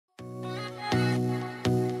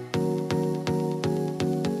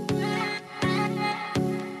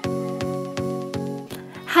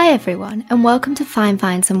Hi everyone, and welcome to Fine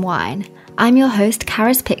Vines and Wine. I'm your host,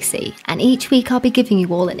 Karis Pixie, and each week I'll be giving you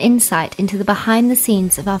all an insight into the behind the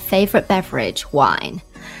scenes of our favourite beverage, wine.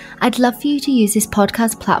 I'd love for you to use this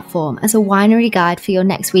podcast platform as a winery guide for your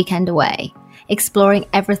next weekend away, exploring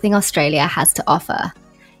everything Australia has to offer.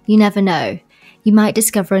 You never know, you might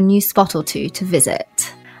discover a new spot or two to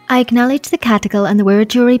visit. I acknowledge the Cadigal and the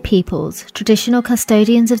Wiradjuri peoples, traditional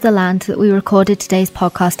custodians of the land that we recorded today's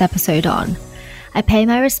podcast episode on. I pay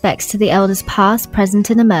my respects to the elders past, present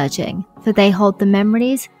and emerging, for they hold the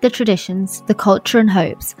memories, the traditions, the culture and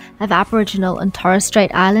hopes of Aboriginal and Torres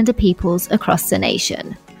Strait Islander peoples across the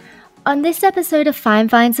nation. On this episode of Fine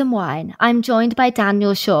Vines and Wine, I'm joined by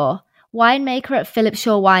Daniel Shaw, winemaker at Philip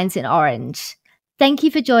Shaw Wines in Orange. Thank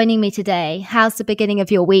you for joining me today. How's the beginning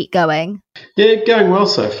of your week going? Yeah, going well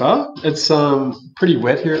so far. It's pretty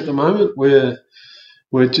wet here at the moment.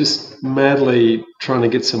 We're just madly trying to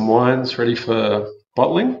get some wines ready for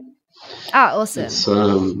bottling. Ah,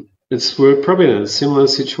 awesome. We're probably in a similar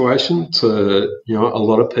situation to a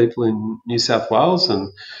lot of people in New South Wales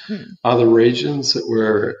and other regions that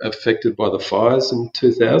were affected by the fires in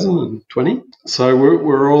 2020. So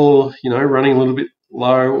we're all running a little bit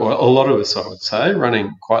low, or a lot of us, I would say,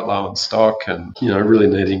 running quite low on stock and really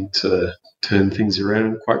needing to turn things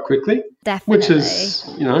around quite quickly. Definitely. Which is,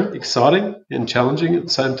 exciting and challenging at the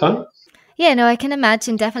same time. Yeah, no, I can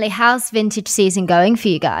imagine, definitely. How's vintage season going for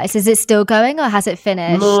you guys? Is it still going or has it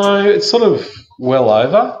finished? No, it's sort of well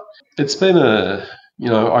over. It's been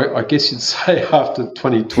I guess you'd say after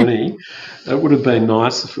 2020, it would have been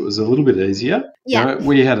nice if it was a little bit easier. Yeah.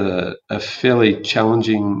 We had a fairly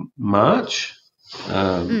challenging March.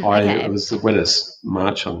 It was the wettest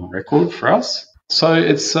March on record for us. So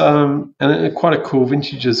it's quite a cool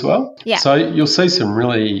vintage as well. Yeah. So you'll see some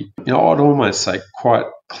really, I'd almost say quite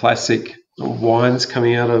classic wines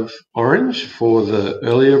coming out of Orange for the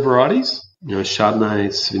earlier varieties. Chardonnay,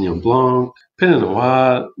 Sauvignon Blanc, Pinot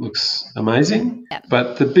Noir looks amazing. Yeah.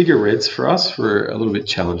 But the bigger reds for us were a little bit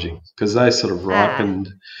challenging because they sort of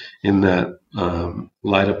ripened in that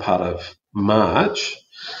later part of March,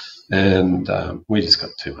 and we just got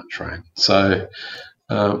too much rain. So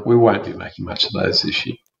we won't be making much of those this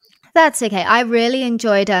year. That's okay. I really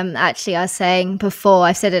enjoyed, actually, I was saying before,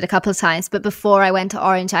 I've said it a couple of times, but before I went to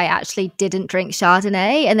Orange, I actually didn't drink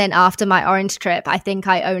Chardonnay. And then after my Orange trip, I think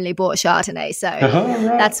I only bought Chardonnay. So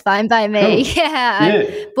right. That's fine by me. Cool. Yeah.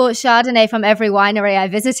 I bought Chardonnay from every winery I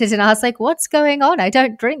visited and I was like, what's going on? I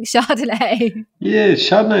don't drink Chardonnay. Yeah,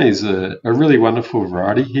 Chardonnay is a really wonderful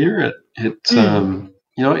variety here.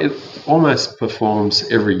 It almost performs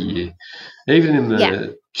every year. Even in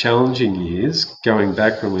the challenging years, going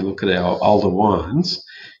back when we look at our older wines,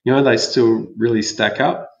 they still really stack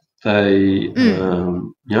up. They,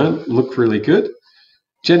 look really good.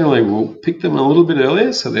 Generally, we'll pick them a little bit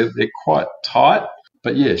earlier, so they're quite tight.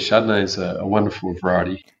 But yeah, Chardonnay is a wonderful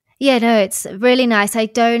variety. Yeah, no, it's really nice. I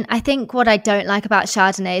think what I don't like about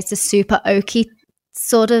Chardonnay is the super oaky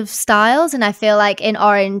sort of styles, and I feel like in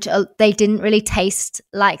Orange they didn't really taste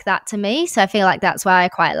like that to me, so I feel like that's why I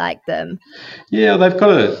quite like them. Yeah, they've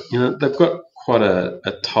got quite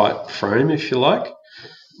a tight frame, if you like.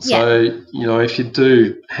 So if you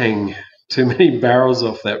do hang too many barrels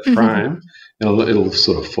off that frame, it'll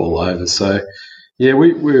sort of fall over. So yeah,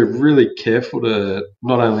 we're really careful to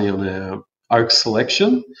not only on our oak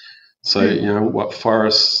selection. So, what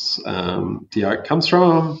forests the oak comes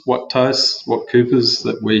from, what toasts, what coopers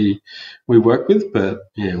that we work with. But,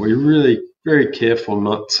 we're really very careful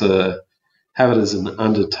not to have it as an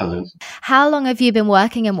undertone. How long have you been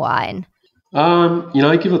working in wine?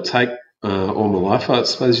 Give or take all my life, I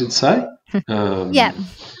suppose you'd say. Yeah.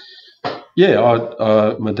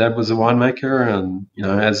 Yeah, my dad was a winemaker and,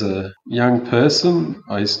 as a young person,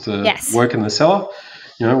 I used to work in the cellar,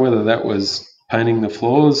 whether that was painting the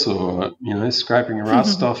floors or, scraping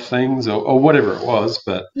rust off things or whatever it was.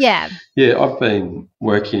 But, I've been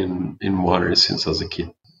working in wineries since I was a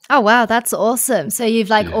kid. Oh, wow, that's awesome. So you've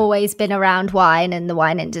always been around wine and the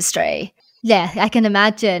wine industry. Yeah, I can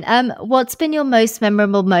imagine. What's been your most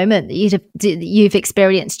memorable moment that you've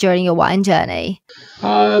experienced during your wine journey?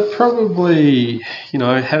 Probably,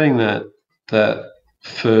 having that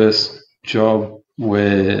first job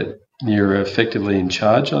where you're effectively in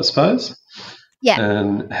charge, I suppose. Yeah.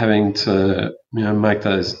 And having to, make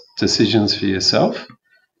those decisions for yourself.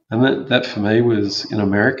 And that for me was in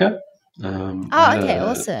America.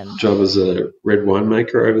 Awesome. Job as a red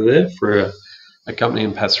winemaker over there for a company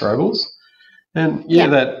in Paso Robles. And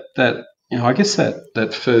that I guess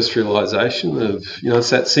that first realisation of, it's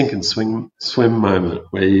that sink and swim moment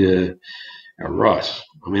where you're right,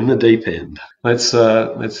 I'm in the deep end. Let's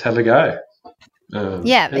have a go.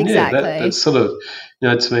 Yeah, and exactly. that's sort of,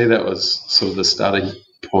 to me, that was sort of the starting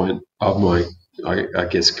point of my, I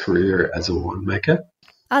guess, career as a winemaker.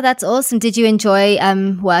 Oh, that's awesome. Did you enjoy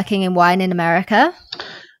working in wine in America?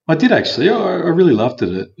 I did actually. I really loved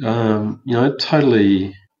it.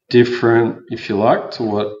 Totally different, if you like, to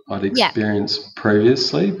what I'd experienced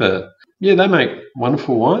previously. But yeah, they make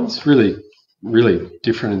wonderful wines, really, really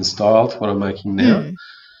different in style to what I'm making now.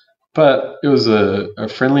 But it was a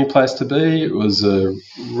friendly place to be. It was a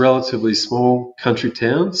relatively small country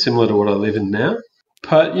town, similar to what I live in now.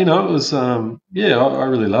 But, it was, I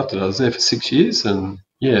really loved it. I was there for 6 years and,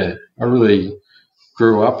 I really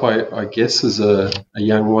grew up, I guess, as a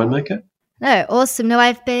young winemaker. No, awesome. No,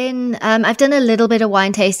 I've done a little bit of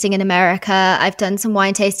wine tasting in America. I've done some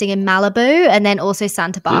wine tasting in Malibu and then also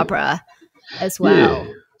Santa Barbara as well.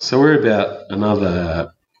 Yeah. So we're about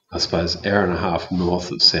another, I suppose, hour and a half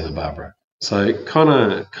north of Santa Barbara. So kind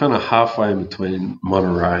of halfway in between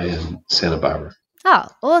Monterey and Santa Barbara. Oh,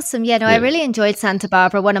 awesome. Yeah, no, I really enjoyed Santa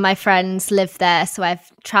Barbara. One of my friends lived there, so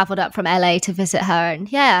I've traveled up from LA to visit her.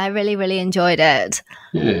 And yeah, I really, really enjoyed it.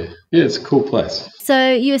 Yeah, it's a cool place.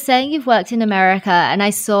 So you were saying you've worked in America, and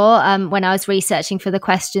I saw when I was researching for the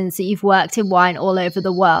questions that you've worked in wine all over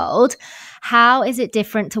the world. How is it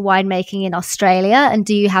different to winemaking in Australia, and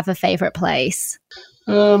do you have a favourite place?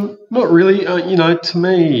 Not really. To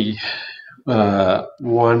me,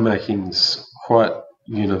 winemaking's quite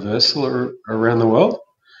universal around the world.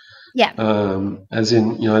 Yeah. As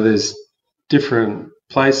in, there's different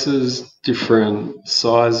places, different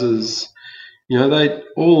sizes. They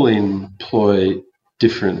all employ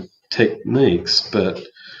different techniques, but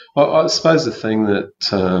I suppose the thing that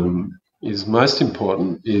is most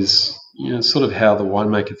important is, sort of how the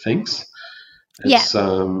winemaker thinks. It's,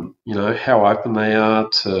 how open they are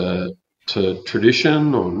to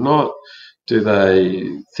tradition or not. Do they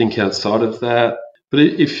think outside of that? But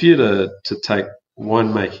if you're to take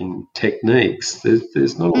winemaking techniques,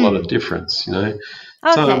 there's not a lot of difference, Okay.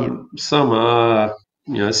 Some are,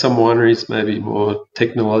 some wineries may be more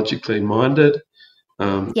technologically minded.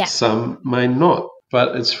 Some may not.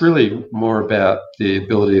 But it's really more about the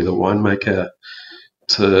ability of the winemaker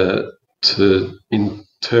to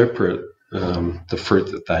interpret the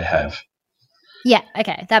fruit that they have. Yeah,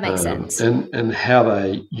 okay, that makes sense. And how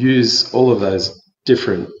they use all of those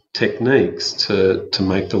different techniques to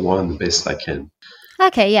make the wine the best they can.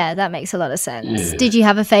 Okay, yeah, that makes a lot of sense. Yeah. Did you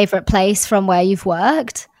have a favourite place from where you've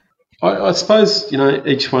worked? I suppose,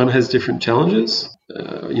 each one has different challenges.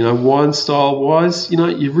 Wine style wise,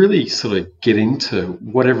 you really sort of get into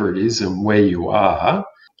whatever it is and where you are.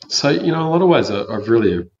 So, in a lot of ways, I've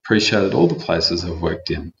really appreciated all the places I've worked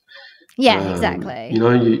in. Yeah, exactly.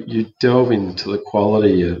 You delve into the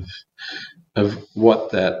quality of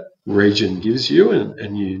what that region gives you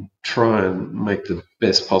and you try and make the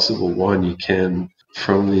best possible wine you can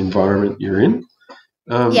from the environment you're in.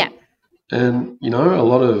 And,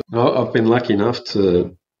 I've been lucky enough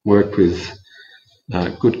to work with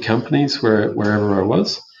good companies wherever I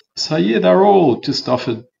was. So, they're all just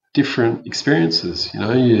offered different experiences.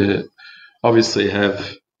 You obviously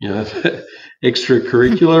have,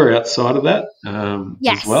 extracurricular outside of that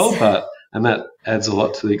as well, and that adds a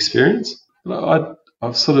lot to the experience. But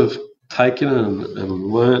I've sort of taken and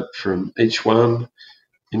learnt from each one,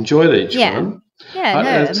 enjoyed each one. Yeah,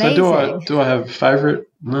 amazing. So do I have a favourite?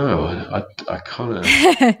 No, I kind of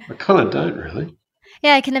don't really.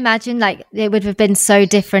 Yeah, I can imagine like it would have been so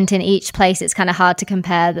different in each place. It's kind of hard to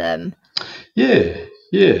compare them. Yeah,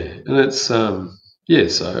 and it's so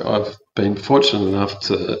I've been fortunate enough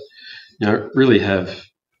to really have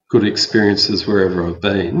good experiences wherever I've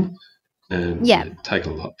been, and take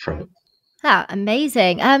a lot from it. Oh,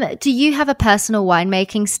 amazing. Do you have a personal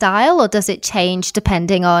winemaking style, or does it change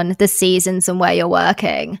depending on the seasons and where you're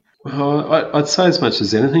working? I'd say as much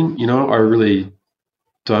as anything, I really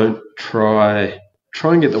don't try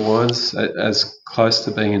and get the wines as close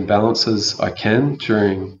to being in balance as I can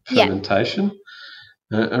during fermentation,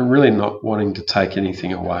 and really not wanting to take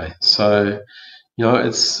anything away. So,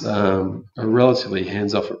 it's a relatively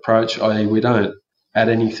hands-off approach, i.e. we don't add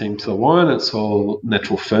anything to the wine. It's all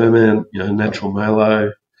natural ferment, natural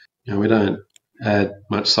malo. We don't add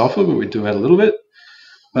much sulfur, but we do add a little bit.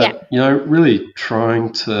 But, really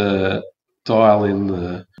trying to dial in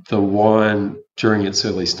the wine during its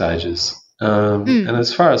early stages. And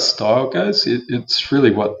as far as style goes, it's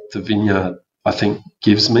really what the vineyard, I think,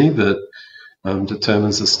 gives me that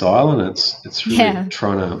determines the style, and it's really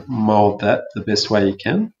trying to mould that the best way you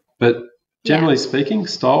can. But generally speaking,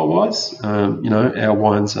 style-wise, our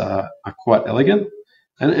wines are quite elegant,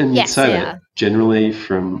 and you'd say that generally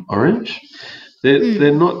from Orange.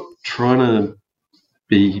 They're not trying to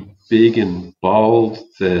be big and bold.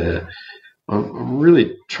 I'm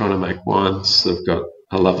really trying to make wines that have got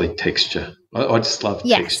a lovely texture. I just love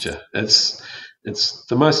texture. It's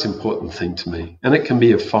the most important thing to me. And it can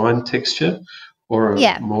be a fine texture or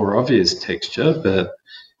a more obvious texture, but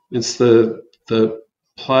it's the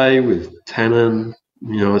play with tannin,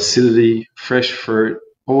 acidity, fresh fruit,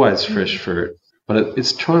 always fresh fruit. But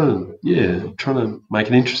it's trying to make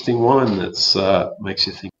an interesting wine that's makes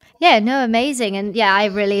you think. Yeah, no, amazing. And I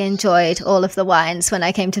really enjoyed all of the wines when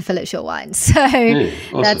I came to Phillips Shore Wines. So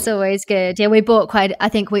awesome. That's always good. Yeah, I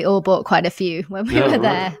think we all bought quite a few when we were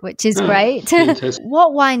there, which is great.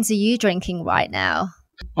 What wines are you drinking right now?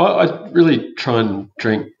 I really try and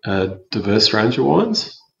drink a diverse range of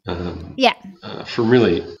wines. From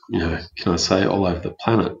really, can I say all over the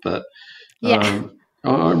planet? But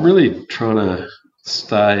I'm really trying to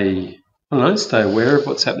stay aware of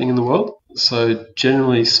what's happening in the world. So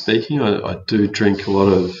generally speaking, I do drink a lot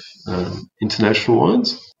of international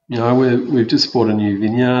wines. We've just bought a new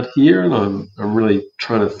vineyard here, and I'm really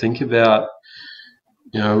trying to think about,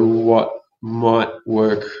 what might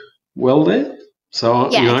work well there. So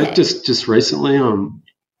just recently, I'm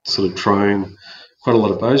sort of trying quite a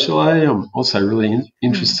lot of Beaujolais. I'm also really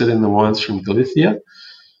interested in the wines from Galicia.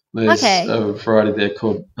 There's a variety there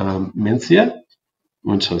called Mencia,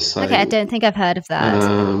 which I say. Okay, I don't think I've heard of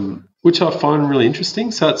that. Which I find really interesting.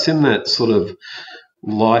 So it's in that sort of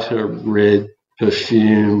lighter red,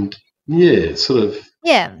 perfumed, sort of.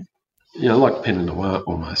 Yeah. Like Pinot Noir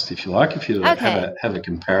almost, if you like, if you have a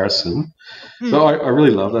comparison. But I really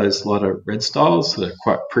love those lighter red styles that are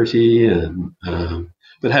quite pretty and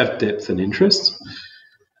but have depth and interest.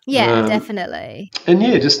 Yeah, definitely. And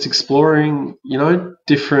just exploring,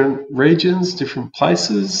 different regions, different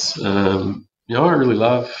places. I really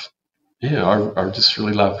love. I just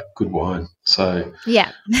really love good wine. So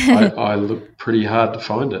I look pretty hard to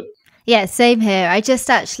find it. Yeah, same here. I just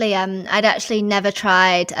actually, I'd actually never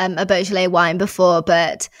tried a Beaujolais wine before,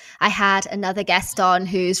 but I had another guest on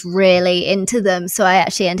who's really into them. So I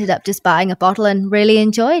actually ended up just buying a bottle and really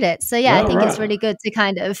enjoyed it. So I think it's really good to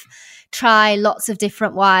kind of try lots of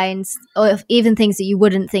different wines, or even things that you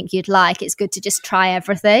wouldn't think you'd like. It's good to just try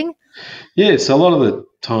everything. Yeah, so a lot of the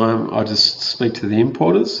time I just speak to the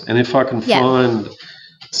importers, and if I can find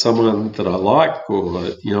someone that I like, or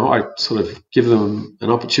I sort of give them an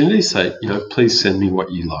opportunity, say, please send me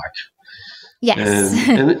what you like. Yes.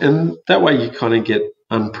 And that way you kind of get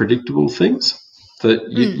unpredictable things that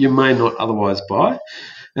you may not otherwise buy.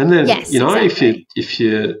 And then, exactly. if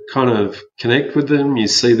you kind of connect with them, you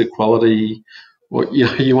see the quality, or,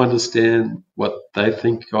 you understand what they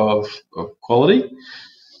think of quality,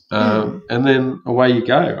 and then away you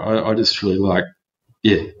go. I just really like,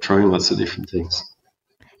 trying lots of different things.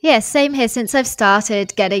 Yeah, same here. Since I've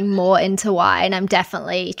started getting more into wine, I'm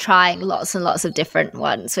definitely trying lots and lots of different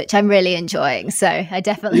ones, which I'm really enjoying. So I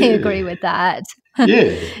definitely agree with that.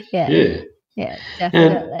 Yeah,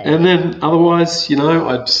 definitely. And then otherwise,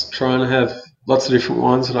 I just try and have lots of different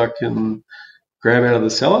wines that I can grab out of the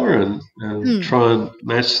cellar and try and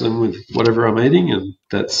match them with whatever I'm eating. And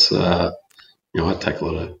that's, I take a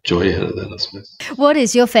lot of joy out of that, I suppose. What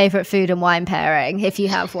is your favourite food and wine pairing, if you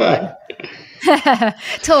have one?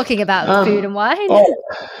 Talking about food and wine.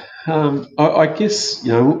 I guess,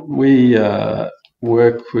 we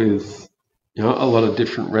work with, a lot of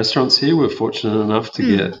different restaurants here. We're fortunate enough to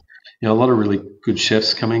get, a lot of really good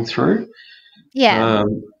chefs coming through. Yeah.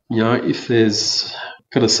 If there's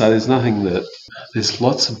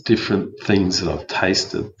lots of different things that I've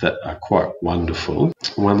tasted that are quite wonderful.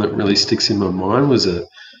 One that really sticks in my mind was a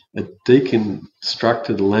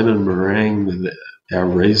deconstructed lemon meringue with our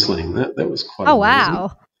Riesling. That was quite amazing.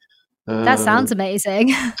 Wow. That sounds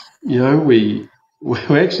amazing. We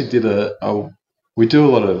actually did we do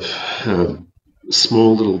a lot of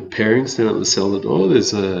small little pairings down at the cellar door.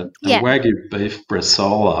 There's a Wagyu beef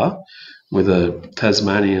bresaola with a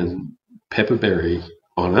Tasmanian pepperberry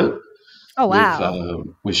on it. Oh, wow.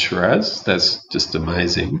 With Shiraz. That's just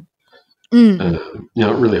amazing. It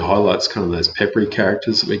really highlights kind of those peppery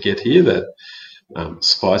characters that we get here, that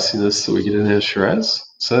spiciness that we get in our Shiraz.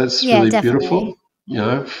 So that's really beautiful.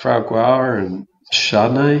 Foie gras and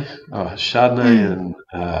Chardonnay. And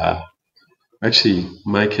actually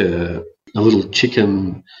make a little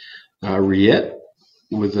chicken rillette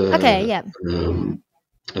with a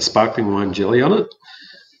sparkling wine jelly on it.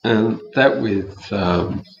 And that with,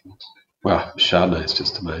 Chardonnay is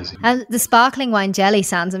just amazing. And the sparkling wine jelly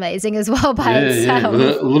sounds amazing as well by itself. Yeah, with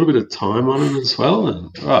a little bit of thyme on it as well. And,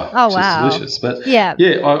 wow. Delicious. But,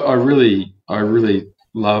 I really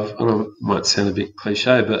love, and it might sound a bit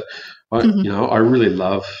cliche, but, I really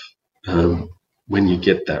love when you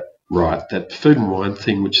get that right, that food and wine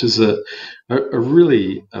thing, which is a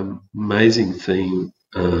really amazing thing.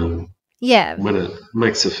 When it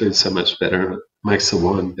makes the food so much better and it makes the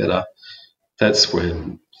wine better, that's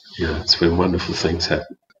when it's when wonderful things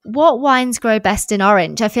happen. What wines grow best in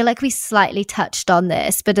Orange? I feel like we slightly touched on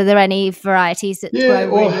this, but are there any varieties that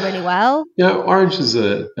grow really well? Orange is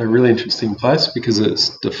a really interesting place because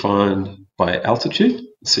it's defined by altitude.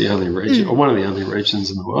 It's the only region, or one of the only regions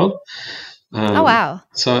in the world. Oh, wow.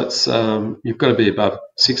 So it's you've got to be above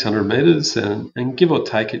 600 metres, and give or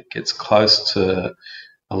take it gets close to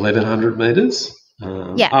 1,100 metres.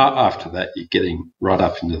 After that, you're getting right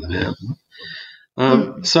up into the mountain.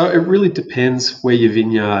 So it really depends where your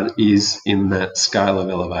vineyard is in that scale of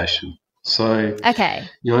elevation. So,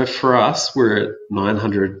 for us, we're at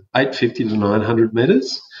 850 to 900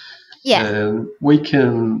 metres. Yeah. And we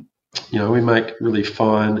can, we make really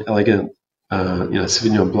fine, elegant,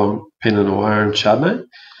 Sauvignon Blanc, Pinot Noir and Chardonnay.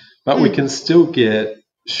 But we can still get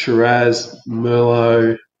Shiraz,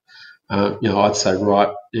 Merlot, I'd say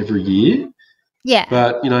ripe every year. Yeah.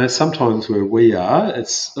 But, sometimes where we are,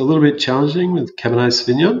 it's a little bit challenging with Cabernet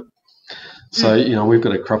Sauvignon. So, we've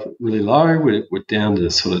got to crop it really low. We're down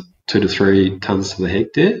to sort of 2 to 3 tonnes to the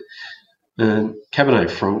hectare. And Cabernet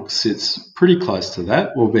Franc sits pretty close to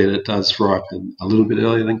that, albeit it does ripen a little bit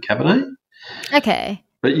earlier than Cabernet. Okay.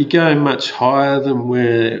 But you go much higher than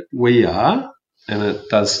where we are, and it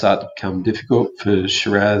does start to become difficult for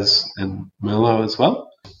Shiraz and Merlot as well.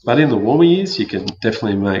 But in the warmer years, you can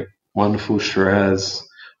definitely make wonderful Shiraz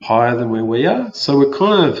higher than where we are. So we're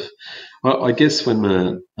kind of, I guess when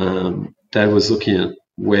my dad was looking at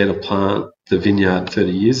where to plant the vineyard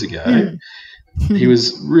 30 years ago, he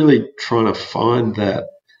was really trying to find that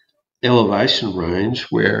elevation range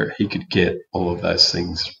where he could get all of those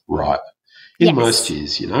things right. In most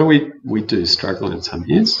years, we do struggle in some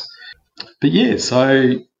years. But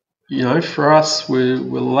so, for us, we're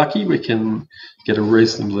lucky we can get a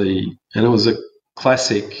reasonably, and it was a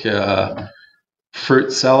classic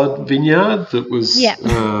fruit salad vineyard that was,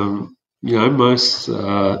 most,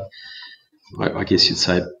 I guess you'd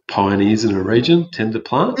say pioneers in a region tend to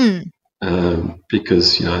plant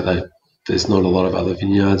because, there's not a lot of other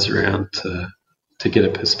vineyards around to get a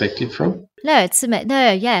perspective from. No, it's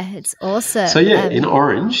awesome. So, in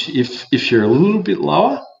Orange, if you're a little bit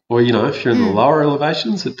lower or, if you're in the lower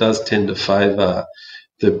elevations, it does tend to favour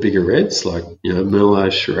the bigger reds like,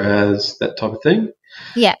 Merlot, Shiraz, that type of thing.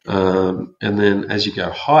 Yeah. And then as you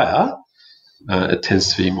go higher, it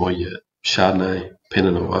tends to be more your Chardonnay,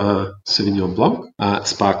 Pinot Noir, Sauvignon Blanc,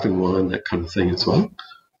 sparkling wine, that kind of thing as well.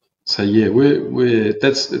 So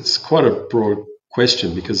it's quite a broad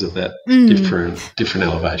question because of that different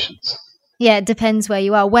elevations. Yeah, it depends where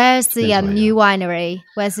you are. Where's the new winery?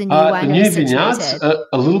 Where's the new winery? The new vineyard's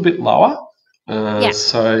a little bit lower.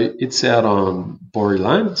 So it's out on Borry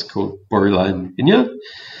Lane. It's called Borry Lane Vineyard.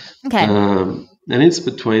 Okay. And it's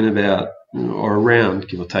between about or around,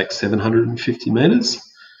 give or take, 750 metres.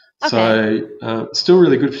 Okay. So still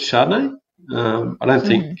really good for Chardonnay. I don't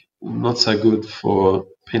think not so good for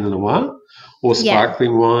Pinot Noir or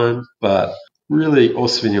sparkling wine, but really, or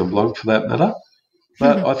Sauvignon Blanc for that matter.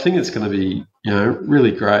 But I think it's going to be,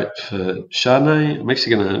 really great for Chardonnay. I'm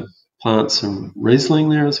actually going to plant some Riesling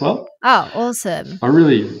there as well. Oh, awesome. I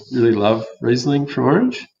really, really love Riesling from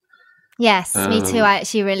Orange. Yes, me too. I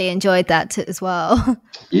actually really enjoyed that as well.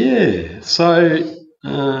 Yeah. So,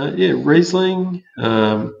 Riesling,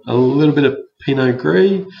 a little bit of Pinot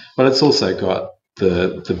Gris, but it's also got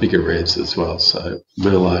the bigger reds as well. So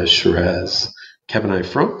Merlot, Shiraz, Cabernet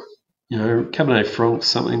Franc. Cabernet Franc,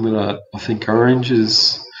 something that I think Orange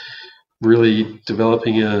is really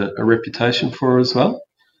developing a reputation for as well.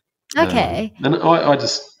 Okay. And I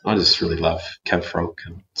just really love Cab Franc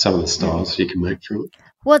and some of the styles you can make from it.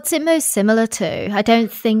 What's it most similar to? I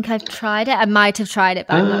don't think I've tried it. I might have tried it,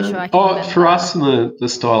 but I'm not sure I can remember. For us and the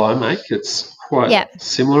style I make, it's quite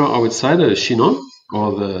similar, I would say, to Chinon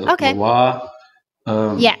or the Loire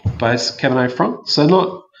based Cabernet Franc. So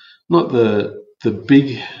not the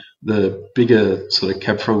bigger sort of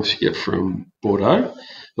Cab Francs you get from Bordeaux,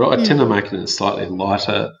 but I tend to make it in a slightly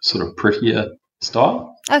lighter, sort of prettier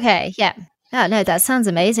style. Okay, yeah. Oh, no, that sounds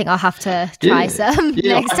amazing. I'll have to try some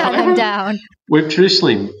next time I'm down. We've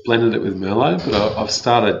traditionally blended it with Merlot, but I've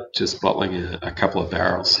started just bottling a couple of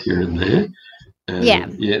barrels here and there.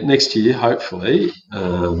 And next year, hopefully,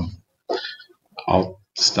 I'll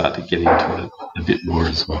start to get into it a bit more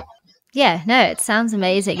as well. Yeah, no, it sounds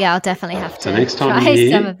amazing. Yeah, I'll definitely have to next time try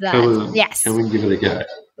some of that. Come and give it a go.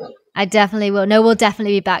 I definitely will. No, we'll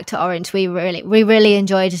definitely be back to Orange. We really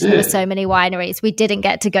enjoyed it. There were so many wineries we didn't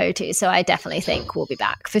get to go to, so I definitely think we'll be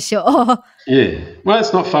back for sure. Yeah. Well,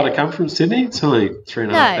 it's not far to come from Sydney. It's only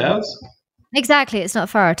 3.5 hours. Exactly. It's not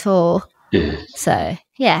far at all. Yeah. So,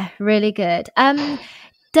 yeah, really good.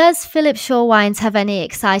 Does Philip Shaw Wines have any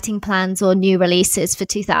exciting plans or new releases for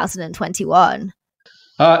 2021?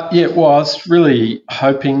 Yeah, well, I was really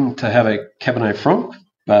hoping to have a Cabernet Franc,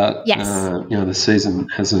 but the season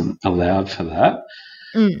hasn't allowed for that.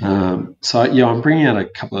 So I'm bringing out a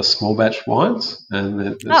couple of small batch wines, and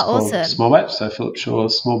it's called awesome. Small Batch. So Philip Shaw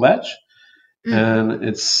Small Batch, and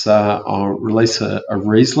it's I'll release a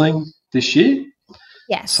Riesling this year.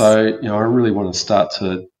 Yes. So I really want to start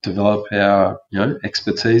to develop our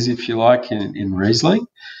expertise, if you like, in Riesling.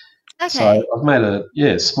 Okay. So I've made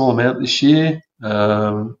a small amount this year,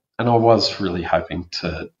 and I was really hoping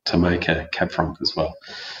to make a Cab Franc as well.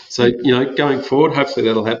 So going forward, hopefully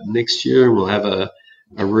that'll happen next year, and we'll have a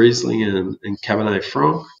Riesling and Cabernet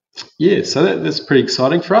Franc. Yeah, so that's pretty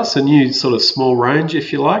exciting for us. A new sort of small range,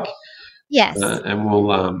 if you like. Yes. And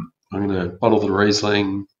we'll I'm going to bottle the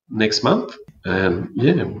Riesling next month, and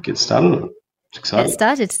we'll get started on it. Exciting. Get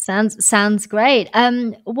started. Sounds great. I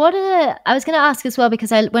was going to ask as well,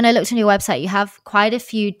 because when I looked on your website, you have quite a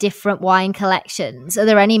few different wine collections. Are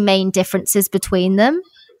there any main differences between them?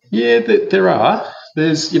 Yeah, there are.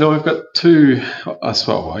 There's, we've got two,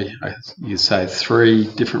 you say three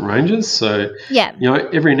different ranges. So,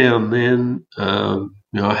 every now and then,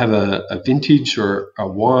 I have a vintage or a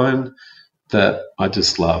wine that I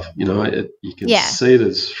just love. You can see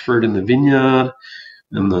there's fruit in the vineyard,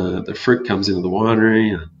 and the fruit comes into the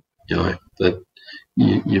winery, and that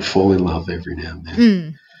you fall in love every now and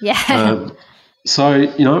then. So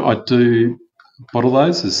I do bottle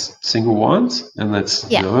those as single wines, and that's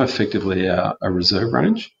effectively our reserve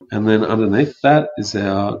range. And then underneath that is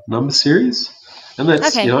our number series, and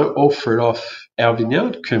that's all fruit off our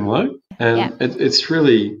vineyard, Coomelo, and it's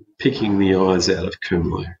really picking the eyes out of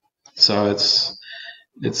Coomelo. So it's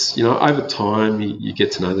over time you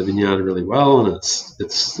get to know the vineyard really well, and it's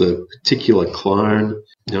the particular clone.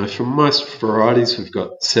 For most varieties, we've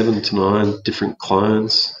got 7 to 9 different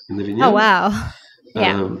clones in the vineyard. Oh wow!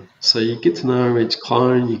 Yeah. So you get to know each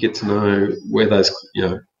clone. You get to know where those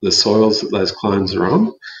the soils that those clones are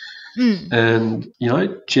on, and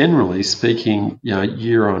generally speaking,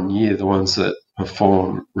 year on year, the ones that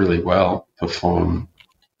perform really well perform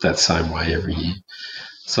that same way every year.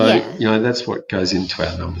 So, that's what goes into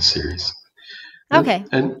our number series. Okay.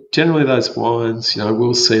 And generally those wines,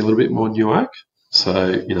 we'll see a little bit more new oak.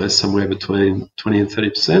 So, somewhere between 20 and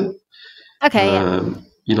 30%. Okay.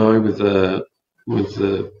 With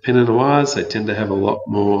the Pinot Noirs, they tend to have a lot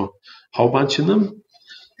more whole bunch in them.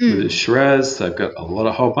 With the Shiraz, they've got a lot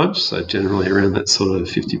of whole bunch, so generally around that sort of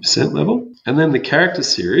 50% level. And then the character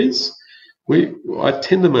series, I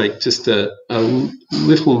tend to make just a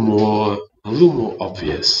little more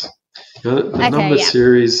obvious. The number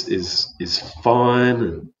series is fine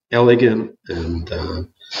and elegant and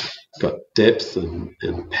got depth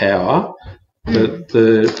and power, but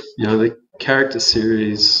the character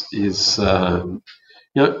series is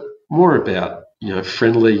more about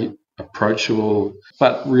friendly, approachable,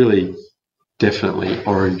 but really definitely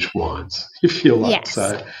orange wines, if you like. Yes.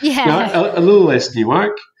 So a little less new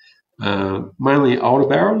oak, mainly older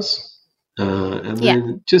barrels. And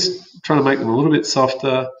then just trying to make them a little bit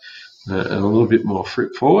softer and a little bit more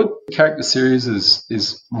fruit forward. The character series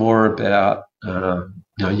is more about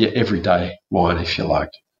your everyday wine, if you like.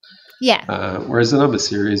 Yeah. Whereas the number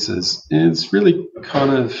series is really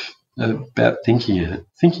kind of about thinking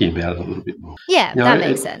about it a little bit more. Yeah, that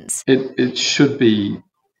makes sense. It should be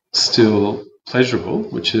still pleasurable,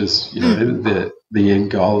 which is the end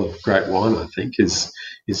goal of great wine, I think, is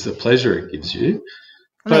the pleasure it gives you.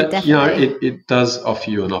 But, it does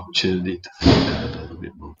offer you an opportunity to think about it a little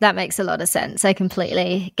bit more. That makes a lot of sense. I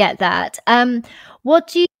completely get that. What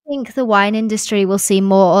do you think the wine industry will see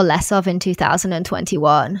more or less of in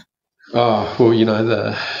 2021? Oh, well,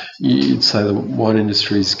 you'd say the wine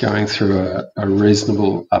industry is going through a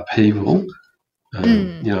reasonable upheaval,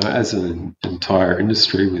 as an entire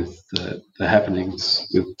industry with the happenings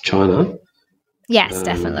with China. Yes,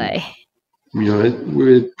 definitely.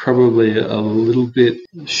 We're probably a little bit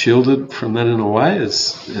shielded from that in a way,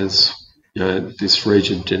 as this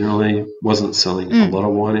region generally wasn't selling a lot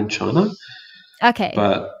of wine in China. Okay.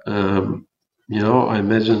 But, I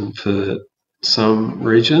imagine for some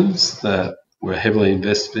regions that were heavily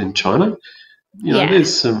invested in China,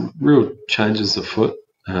 there's some real changes afoot.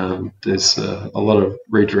 There's a lot of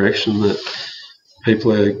redirection that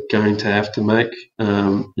people are going to have to make,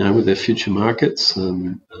 with their future markets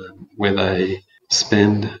and where they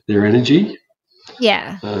spend their energy.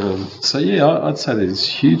 Yeah. I'd say there's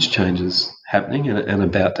huge changes happening and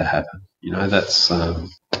about to happen. That's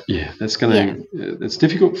that's going to it's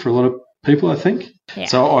difficult for a lot of people, I think. Yeah.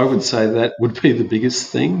 So I would say that would be the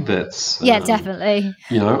biggest thing that's definitely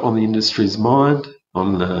on the industry's mind,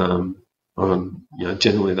 on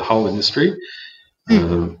generally the whole industry.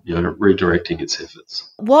 Redirecting its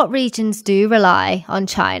efforts. What regions do rely on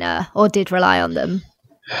China or did rely on them?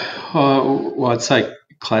 Well, I'd say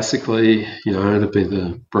classically, it'd be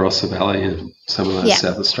the Barossa Valley and some of those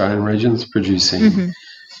South Australian regions producing,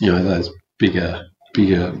 those bigger,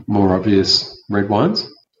 more obvious red wines.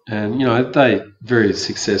 And, they very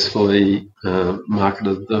successfully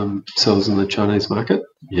marketed themselves in the Chinese market.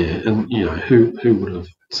 Yeah, and, who would have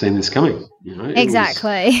seen this coming?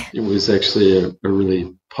 Exactly. It was actually a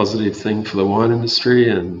really positive thing for the wine industry,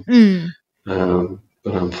 and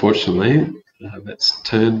but unfortunately, that's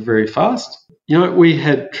turned very fast. We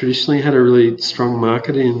had traditionally had a really strong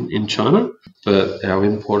market in China, but our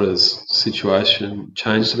importers' situation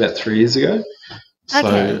changed about 3 years ago.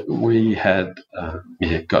 So we had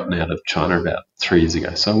gotten out of China about 3 years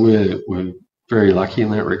ago. So we're very lucky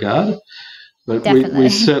in that regard. But we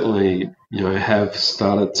certainly, have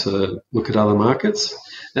started to look at other markets.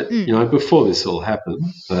 Before this all happened,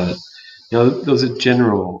 but there was a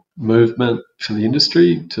general movement for the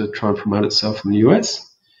industry to try and promote itself in the US.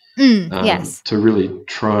 Yes. To really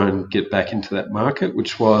try and get back into that market,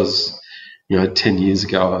 which was, 10 years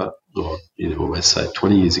ago, or almost say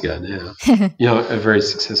 20 years ago now, a very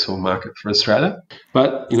successful market for Australia.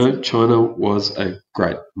 But, China was a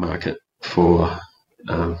great market for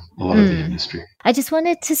a lot of the industry. I just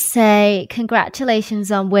wanted to say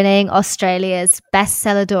congratulations on winning Australia's Best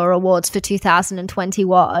Cellar Door Awards for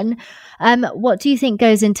 2021. What do you think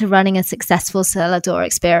goes into running a successful cellar door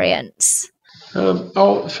experience?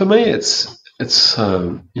 For me, it's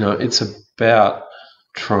about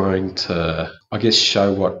trying to, I guess,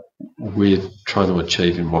 show what we're trying to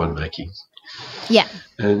achieve in winemaking. Yeah.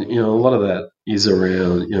 And, a lot of that is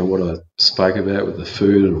around, what I spoke about with the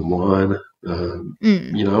food and wine.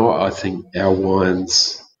 I think our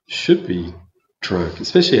wines should be drunk,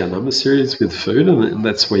 especially our number series with food, and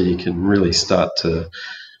that's where you can really start to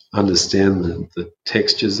understand the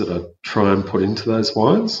textures that I try and put into those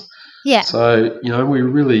wines. Yeah. So, we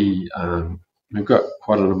really, we've got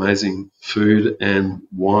quite an amazing food and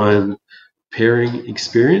wine pairing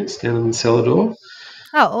experience down in the cellar door.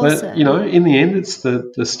 Oh, awesome. But, in the end, it's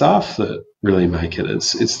the staff that really make it.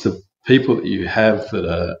 It's the people that you have that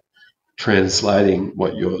are translating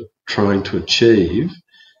what you're trying to achieve.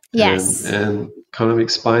 Yes. And kind of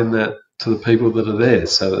explain that to the people that are there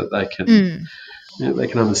so that they can... they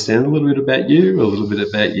can understand a little bit about you, a little bit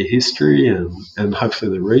about your history and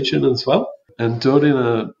hopefully the region as well, and do it in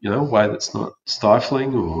a way that's not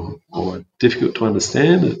stifling or difficult to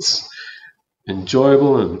understand. It's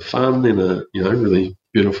enjoyable and fun in a really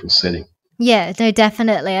beautiful setting. Yeah, no,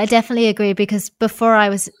 definitely. I definitely agree, because before I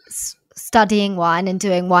was studying wine and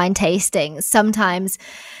doing wine tastings, sometimes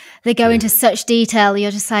they go into such detail,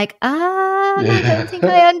 you're just like, I don't think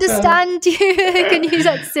I understand you. Can you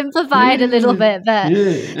simplify it a little bit? But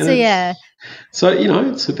So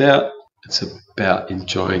it's about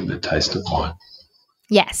enjoying the taste of wine.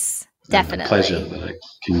 Yes, definitely. And the pleasure that it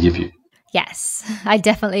can give you. Yes, I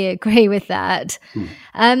definitely agree with that.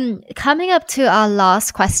 Coming up to our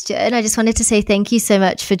last question, I just wanted to say thank you so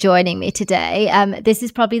much for joining me today. This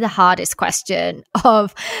is probably the hardest question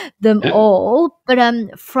of them all, but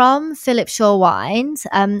from Philip Shaw Wines,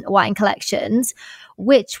 Wine Collections,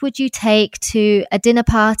 which would you take to a dinner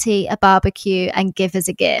party, a barbecue, and give as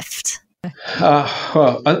a gift?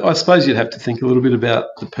 Well, I suppose you'd have to think a little bit about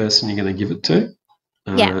the person you're going to give it to.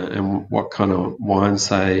 And what kind of wines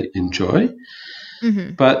they enjoy.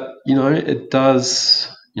 Mm-hmm. But, it does,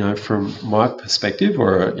 from my perspective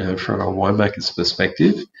or, from a winemaker's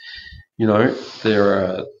perspective, there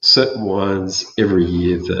are certain wines every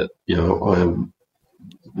year that, I'm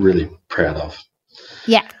really proud of.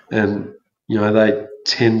 Yeah. And, they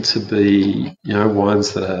tend to be,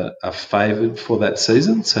 wines that are favoured for that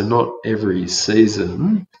season. So not every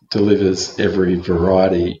season delivers every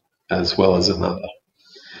variety as well as another.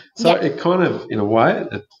 So it kind of, in a way,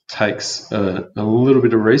 it takes a little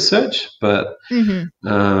bit of research, but,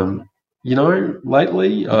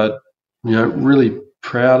 lately, really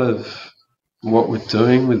proud of what we're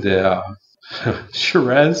doing with our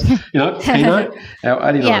Shiraz, Pinot. Our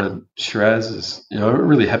 89 Shiraz is,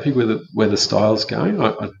 really happy with it, where the style's going.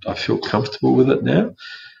 I feel comfortable with it now.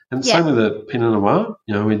 And same with the Pinot Noir.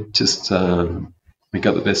 We just we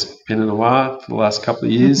got the best Pinot Noir for the last couple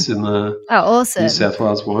of years in the awesome. New South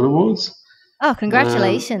Wales Wine Awards. Oh,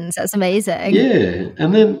 congratulations. That's amazing. Yeah.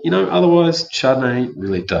 And then, otherwise Chardonnay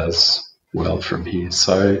really does well from here.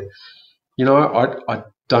 So, I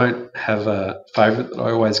don't have a favourite that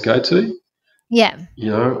I always go to. Yeah.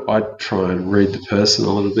 I try and read the person a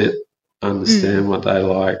little bit, understand what they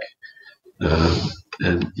like,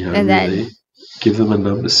 and really give them a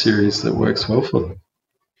number series that works well for them.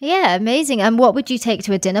 Yeah, amazing. And what would you take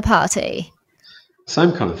to a dinner party?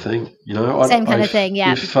 Same kind of thing, Same kind of thing,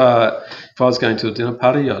 yeah. If I was going to a dinner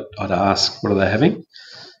party, I'd ask, what are they having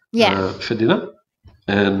for dinner?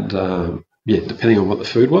 And, depending on what the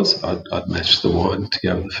food was, I'd match the wine to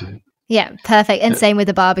go with the food. Yeah, perfect. And same with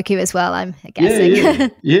the barbecue as well, I'm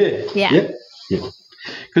guessing. Yeah.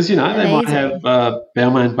 Because, they might have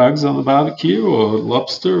Balmain bugs on the barbecue or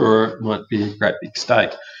lobster, or it might be a great big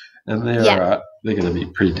steak. And they're going to be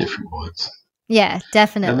pretty different wines. Yeah,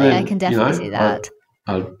 definitely. Then, I can definitely see that.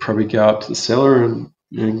 I'd probably go up to the cellar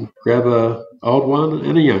and grab a old one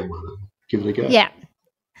and a young one and give it a go. Yeah,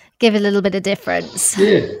 give it a little bit of difference.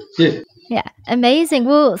 Yeah, amazing.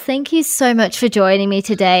 Well, thank you so much for joining me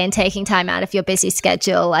today and taking time out of your busy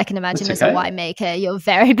schedule. I can imagine as a winemaker, you're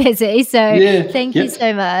very busy. So thank you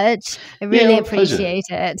so much. I really appreciate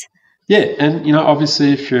it. Yeah, and,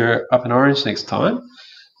 obviously if you're up in Orange next time,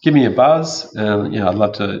 give me a buzz. And, I'd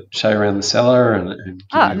love to show you around the cellar and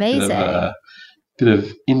give you a bit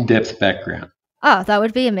of in-depth background. Oh, that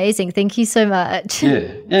would be amazing. Thank you so much. Yeah.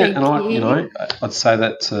 And I'd say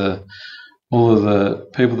that to all of the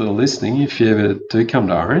people that are listening, if you ever do come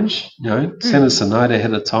to Orange, send us a note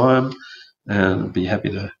ahead of time and I'd be happy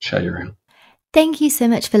to show you around. Thank you so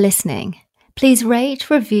much for listening. Please rate,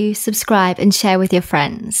 review, subscribe and share with your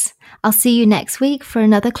friends. I'll see you next week for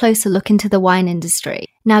another closer look into the wine industry.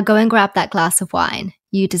 Now go and grab that glass of wine.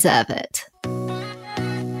 You deserve it.